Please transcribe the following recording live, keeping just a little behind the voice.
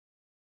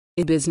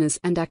In business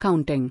and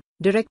accounting,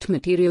 direct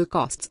material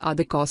costs are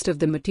the cost of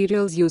the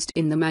materials used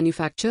in the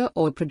manufacture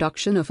or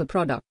production of a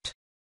product.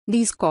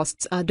 These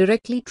costs are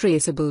directly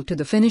traceable to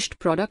the finished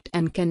product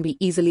and can be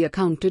easily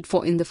accounted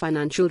for in the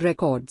financial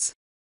records.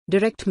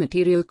 Direct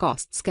material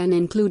costs can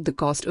include the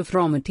cost of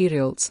raw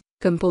materials,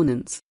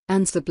 components,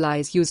 and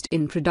supplies used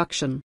in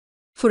production.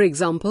 For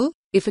example,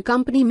 if a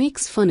company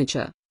makes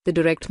furniture, the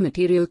direct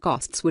material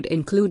costs would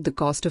include the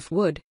cost of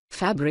wood,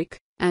 fabric,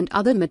 and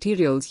other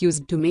materials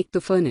used to make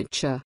the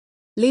furniture.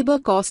 Labor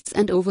costs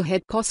and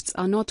overhead costs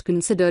are not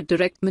considered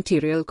direct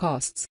material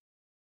costs.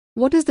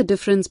 What is the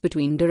difference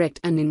between direct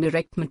and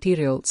indirect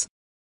materials?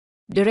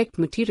 Direct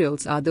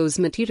materials are those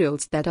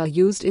materials that are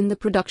used in the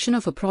production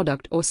of a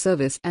product or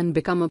service and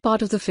become a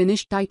part of the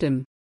finished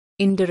item.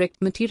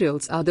 Indirect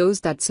materials are those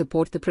that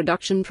support the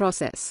production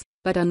process,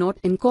 but are not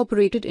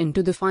incorporated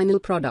into the final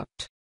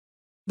product.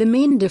 The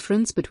main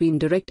difference between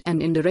direct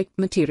and indirect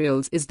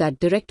materials is that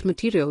direct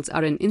materials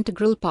are an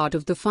integral part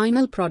of the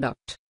final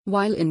product,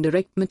 while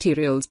indirect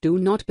materials do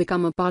not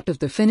become a part of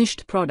the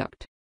finished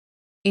product.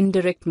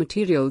 Indirect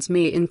materials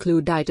may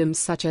include items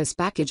such as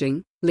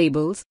packaging,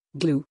 labels,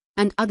 glue,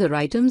 and other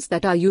items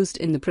that are used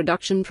in the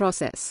production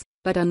process,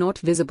 but are not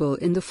visible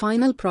in the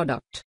final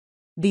product.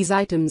 These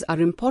items are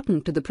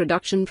important to the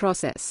production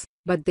process,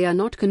 but they are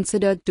not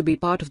considered to be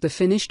part of the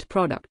finished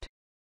product.